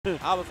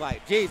I was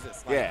like,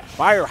 Jesus. Like, yeah,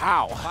 fire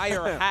how?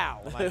 Fire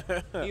how? Like,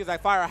 he was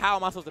like, fire how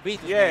am I supposed to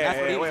beat this? Yeah, That's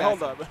what he was wait,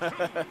 hold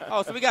asking. up.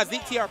 Oh, so we got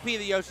ZekeTRP,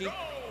 the Yoshi.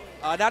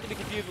 Not to be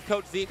confused with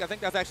Coach Zeke. I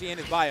think that's actually in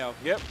his bio.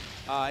 Yep.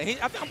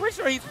 I'm pretty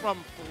sure he's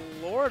from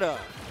Florida.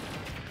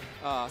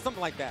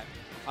 Something like that.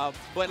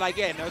 But like,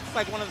 yeah, no, it's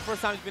like one of the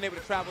first times he's been able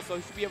to travel, so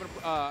he should be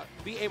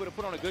able to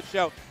put on a good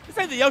show. This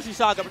ain't the Yoshi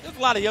Saga, but there's a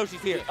lot of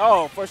Yoshis here.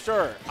 Oh, for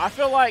sure. I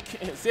feel like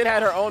Sid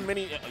had her own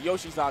mini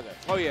Yoshi Saga.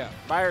 Oh yeah,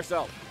 by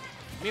herself.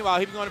 Meanwhile,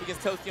 he's going up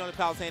against Toasty on the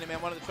Palutena, man,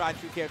 one of the tried and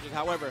true characters.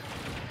 However,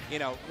 you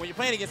know, when you're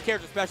playing against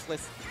character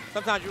specialists,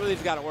 sometimes you really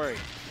just gotta worry.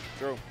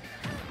 True.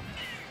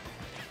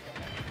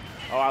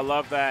 Oh, I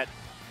love that.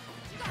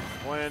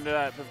 Went into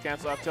that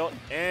cancel up tilt,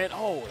 and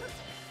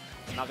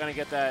not gonna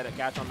get that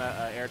catch on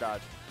that air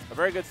dodge. But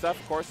very good stuff,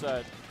 of course.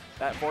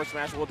 That forward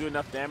smash will do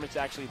enough damage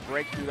to actually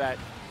break through that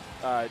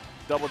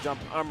double jump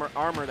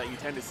armor that you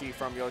tend to see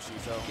from Yoshi.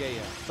 So yeah,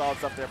 solid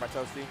stuff there by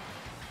Toasty.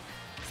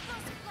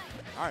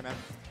 All right, man.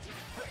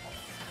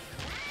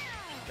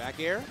 Back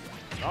air.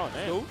 Oh,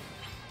 damn.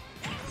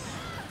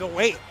 The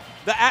weight.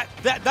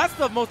 That's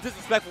the most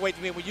disrespectful way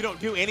to me when you don't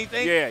do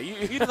anything. Yeah.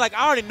 You're just like,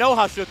 I already know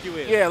how shook you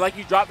is. Yeah, like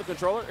you dropped the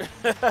controller.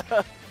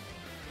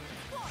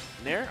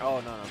 Nair?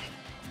 Oh, no.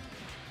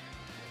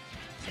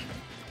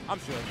 I'm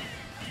shook.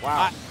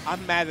 Wow.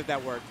 I'm mad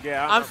that worked.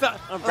 Yeah, I'm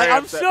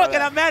shook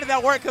and I'm mad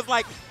that worked because,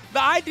 like,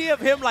 the idea of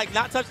him, like,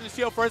 not touching the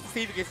shield first to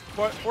see if he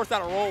can force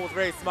out a roll was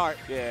very smart.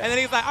 Yeah. And then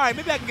he's like, all right,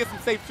 maybe I can get some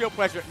safe shield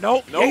pressure.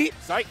 Nope.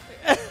 Psych.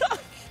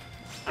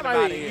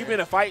 You've been in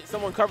a fight,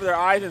 someone cover their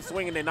eyes and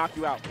swing and they knock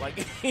you out.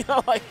 Like, you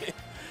know, like,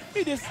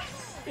 he just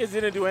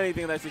didn't do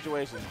anything in that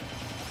situation.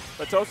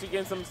 But Toasty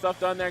getting some stuff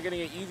done there,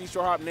 getting an easy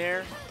short hop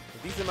nair,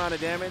 a decent amount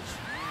of damage.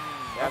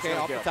 Okay,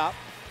 off the top.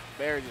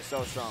 Barry's just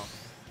so strong.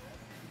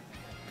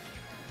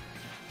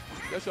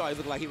 Yoshi always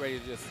look like he's ready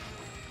to just,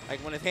 like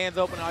when his hands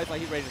open, always like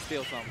he's ready to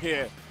steal something.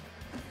 Yeah.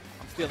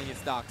 I'm stealing your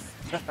stocks.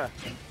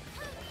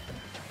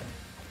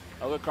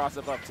 A good cross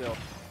up tilt.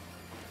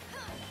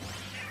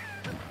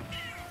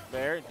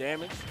 There,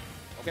 damage.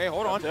 Okay,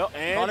 hold on.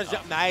 And on a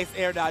jump. Nice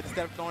air dodge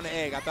instead of throwing the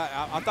egg. I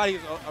thought he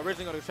was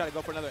originally going to try to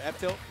go for another F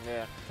tilt.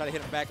 Yeah. Try to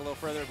hit him back a little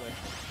further, but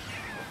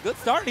good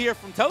start here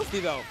from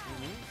Toasty though.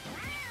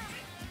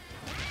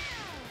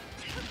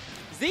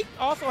 Zeke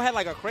also had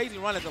like a crazy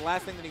run at the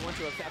last thing that he went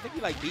to. I think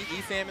he like beat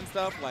ESAM and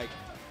stuff like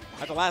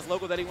at the last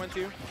local that he went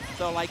to.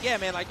 So like, yeah,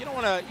 man, like you don't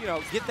want to, you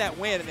know, get that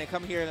win and then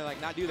come here and like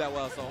not do that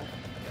well. So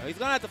you know, he's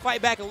gonna have to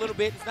fight back a little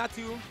bit. It's not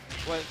too,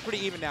 well, it's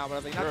pretty even now. But I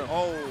was like,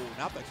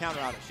 not the counter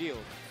out of shield.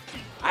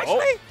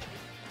 Actually,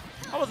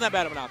 that wasn't that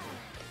bad of an option.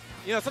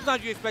 You know,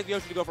 sometimes you expect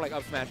Yoshi to go for like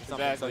up smash or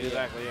something. Exactly,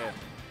 exactly, yeah.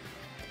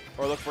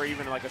 Or look for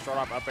even like a short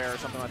up air or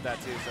something like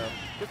that too. So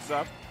good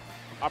stuff.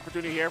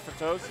 Opportunity here for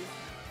Toasty.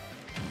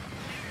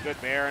 Good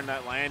bear in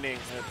that landing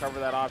to cover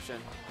that option.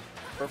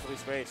 Perfectly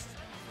spaced.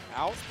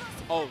 Out.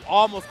 Oh,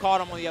 almost caught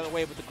him on the other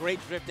way, but the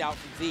great drift out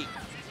from Zeke.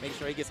 Make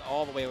sure he gets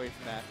all the way away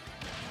from that.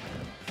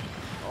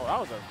 Oh, that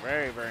was a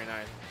very, very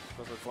nice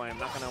Twisted Flame.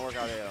 Not going to work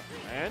out here.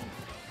 And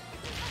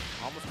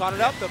almost caught it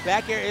up. The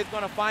back air is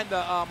going to find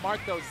the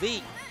mark, though.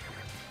 Zeke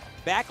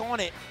back on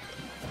it.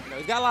 You know,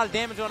 he's got a lot of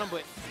damage on him,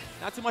 but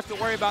not too much to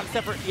worry about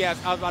except for, yeah,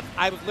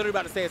 I was literally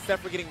about to say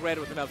except for getting red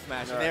with an up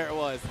smash, and there it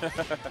was.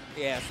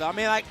 Yeah, so I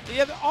mean, like,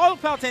 all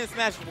the Palutena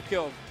smashes will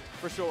kill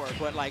for sure,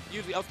 but like,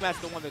 usually up smash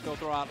is the one that they'll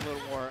throw out a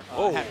little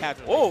more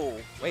haphazardly. Oh!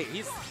 Wait,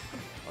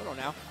 hold on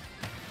now.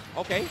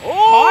 Okay.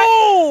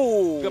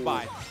 Oh! Caught.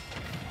 Goodbye.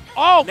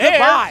 Oh, Nair.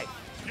 goodbye.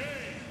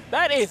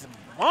 That is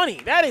money.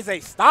 That is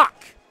a stock.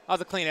 That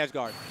was a clean edge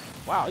guard.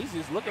 Wow, he's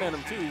just looking at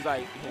him too. He's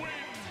like,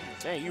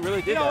 dang, you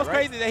really did that, right? You know what's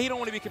crazy that he don't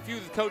want to be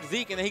confused with Coach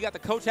Zeke, and then he got the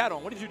coach hat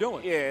on. What are you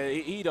doing? Yeah,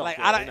 he don't. Like,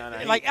 care.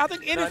 I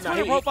think in his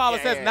Twitter profile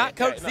it says not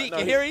Coach Zeke,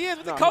 and here he is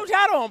with the coach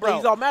hat on, bro.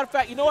 He's all, matter of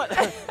fact, you know what?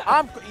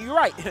 You're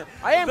right.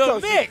 I am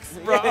Coach Zeke. Mix,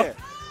 bro. Yeah.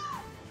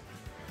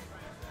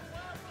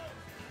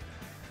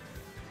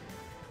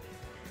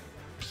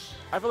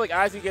 I feel like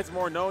as he gets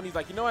more known, he's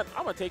like, you know what?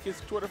 I'm gonna take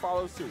his Twitter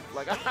follows too.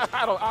 Like,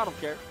 I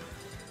don't care.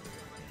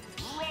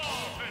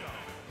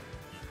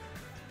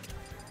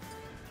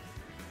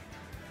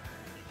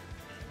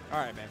 All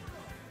right, man.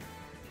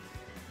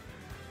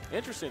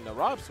 Interesting, the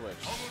Rob switch.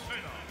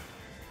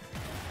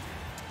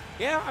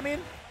 Yeah, I mean,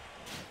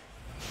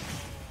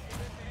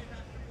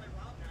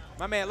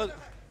 my man, look,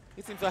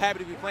 he seems so happy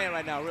to be playing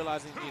right now,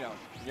 realizing, you know.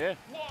 Yeah.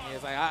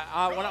 It's like,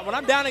 when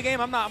I'm down a game,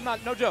 I'm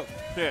not, no joke.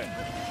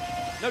 Yeah.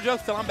 No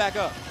jokes till I'm back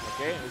up.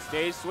 Okay, the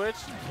stage switch.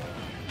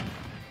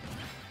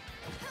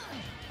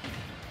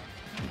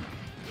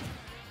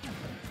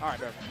 All right,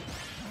 bro.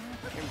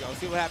 Here we go.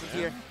 See what happens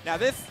here. Now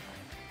this,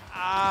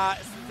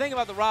 the thing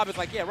about the Rob is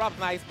like, yeah, Rob's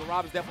nice, but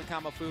Rob is definitely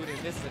combo food, and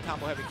this is a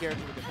combo heavy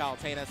character with the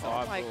Palutena. So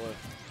I'm like,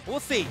 we'll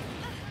see.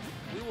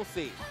 We will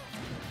see.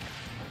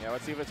 Yeah,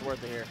 let's see if it's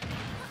worth it here.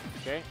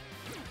 Okay.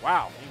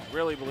 Wow, he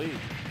really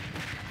believed.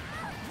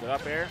 Good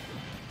up air.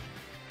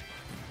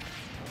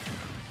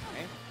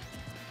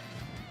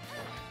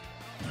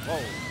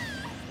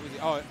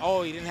 Whoa.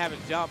 Oh, he didn't have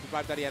his jump. He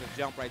probably thought he had a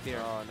jump right there.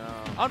 Oh,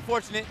 no.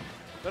 Unfortunate.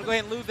 Gonna go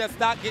ahead and lose that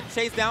stock. Getting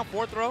chased down.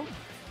 Fourth throw.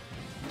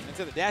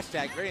 into the dash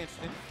tag. Very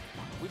interesting.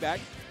 We back.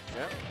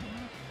 Yep.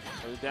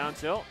 There's a down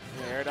tilt.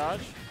 Air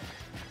dodge.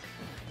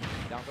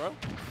 Down throw.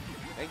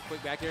 Okay,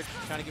 quick back here.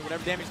 Trying to get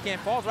whatever damage he can.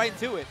 Falls right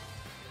into it.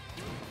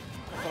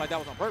 I feel like that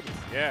was on purpose.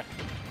 Yeah.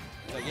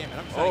 Like, yeah, man,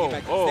 I'm just trying to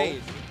get back to the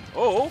stage.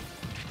 Oh.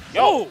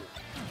 Yo.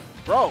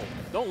 Bro,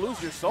 don't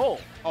lose your soul.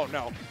 Oh,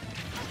 no.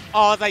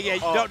 Oh, it's like,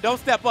 yeah, don't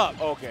step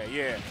up. Okay,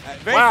 yeah.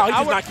 Wow, he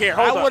does not care.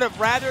 Hold I would have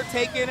rather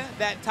taken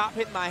that top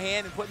hit in my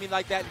hand and put me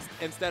like that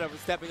instead of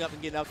stepping up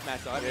and getting up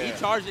smash. So, I mean, he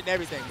charged it and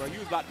everything, bro. He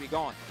was about to be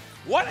gone.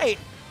 What a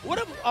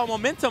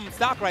momentum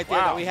stock right there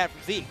that we had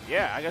from Zeke.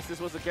 Yeah, I guess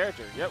this was the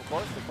character. Yep, of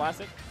course, the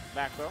classic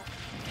back throw. All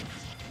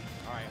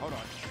right, hold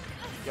on.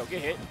 Yo,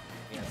 get hit.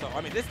 Yeah, so,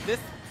 I mean, this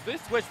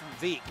switch from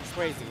Zeke is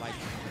crazy. Like,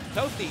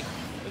 TOASTY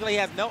looks like he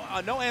has no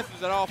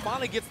answers at all.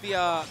 Finally gets the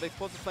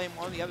explosive flame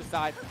on the other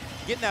side,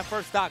 getting that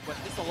first stock, but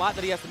it's a lot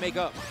that he has to make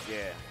up.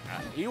 Yeah,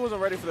 he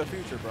wasn't ready for the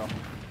future, bro.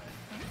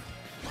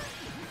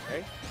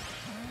 Okay,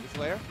 this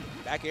flare,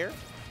 back air.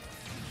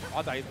 Oh,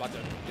 I thought he was about to.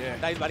 Yeah. I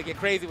thought he was about to get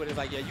crazy with it. It's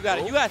like, yeah, you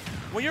got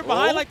when you're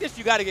behind like this,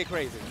 you got to get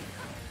crazy.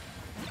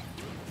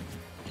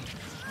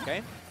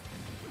 Okay.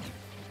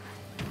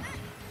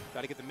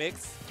 Try to get the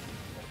mix.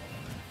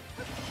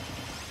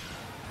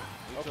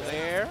 Neutral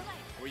air.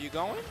 Where you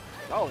going?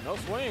 Oh, no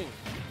swing.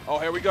 Oh,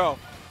 here we go.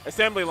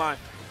 Assembly line.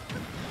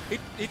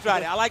 He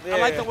tried it. I like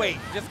the wait.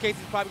 Just in case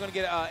he's probably going to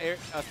get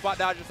a spot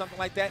dodge or something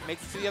like that.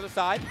 Makes it to the other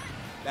side.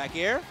 Back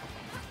air.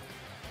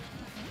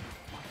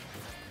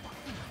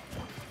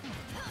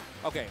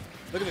 Okay.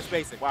 Look at the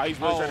spacing. Wow, he's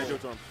really trying to do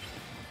it to him.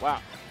 Wow.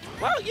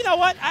 Well, you know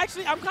what?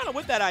 Actually, I'm kind of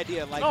with that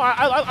idea. Like, no,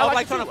 I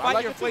like trying to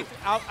fight your way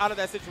out of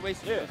that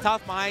situation. Yeah. The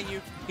top's behind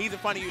you. He's in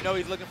front of you. You know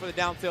he's looking for the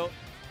down tilt.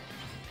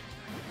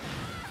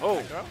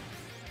 Oh.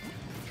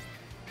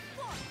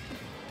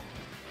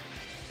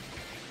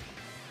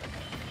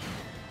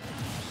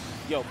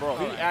 Yo, bro,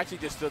 he actually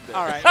just stood there.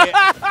 All right.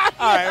 Yeah.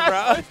 All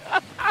right,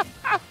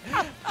 bro.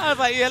 I was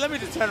like, yeah, let me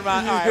just turn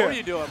around. All right, what are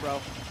you doing, bro?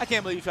 I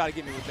can't believe you tried to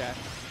get me with that.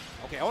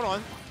 Okay, hold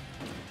on.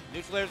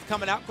 Neutral air is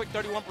coming out quick,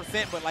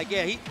 31%, but like,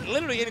 yeah, he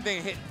literally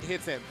anything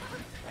hits him,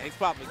 and he's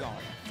probably gone.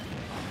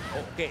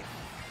 Okay,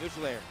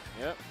 neutral air.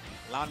 Yep.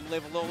 Allow him to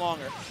live a little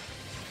longer.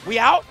 We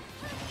out,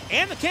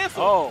 and the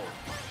cancel. Oh.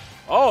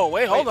 Oh,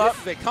 wait, hold up.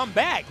 This is a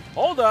comeback.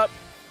 Hold up.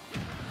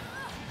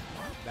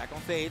 Back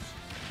on stage.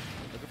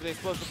 Looking for the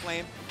explosive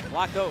flame.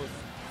 Block those.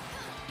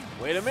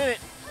 Wait a minute.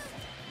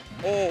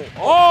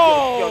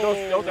 Oh. Yo,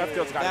 those F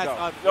tilts gotta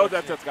go. Those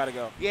F tilts gotta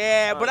go.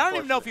 Yeah, but I don't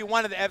even know if he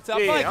wanted the F tilt.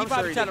 I feel like he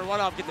probably sure tried to run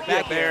off, get the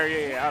back there.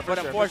 air. Yeah. But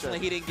unfortunately,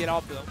 he didn't get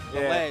off the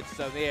ledge.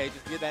 So yeah, he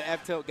just did that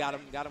F tilt, got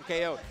him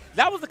KO'd.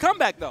 That was the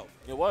comeback though.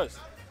 It was.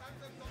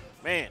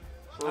 Man,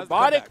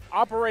 robotic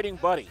operating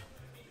buddy.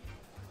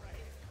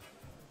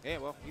 Yeah,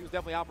 well, he was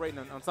definitely operating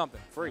on something.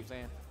 Free. You know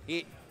what I'm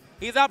saying?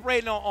 He's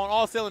operating on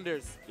all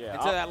cylinders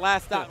until that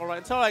last stock, or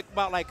until like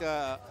about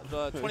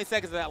the 20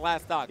 seconds of that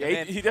last stock. Yeah,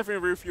 and he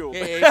definitely refueled.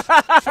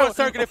 Yeah, short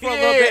circuited for a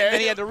little bit, and then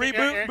he had to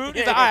reboot.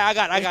 He's like, all right, I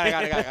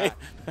got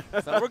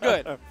it. So we're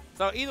good.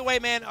 So either way,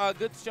 man,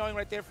 good showing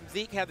right there from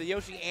Zeke. Had the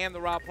Yoshi and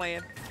the Rob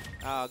playing.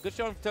 Good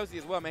showing from TOASTY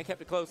as well, man.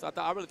 Kept it close.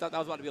 I really thought that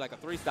was about to be like a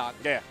 3 stock.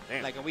 Yeah,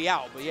 damn. Like, and we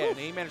out, but yeah, and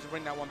he managed to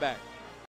bring that one back.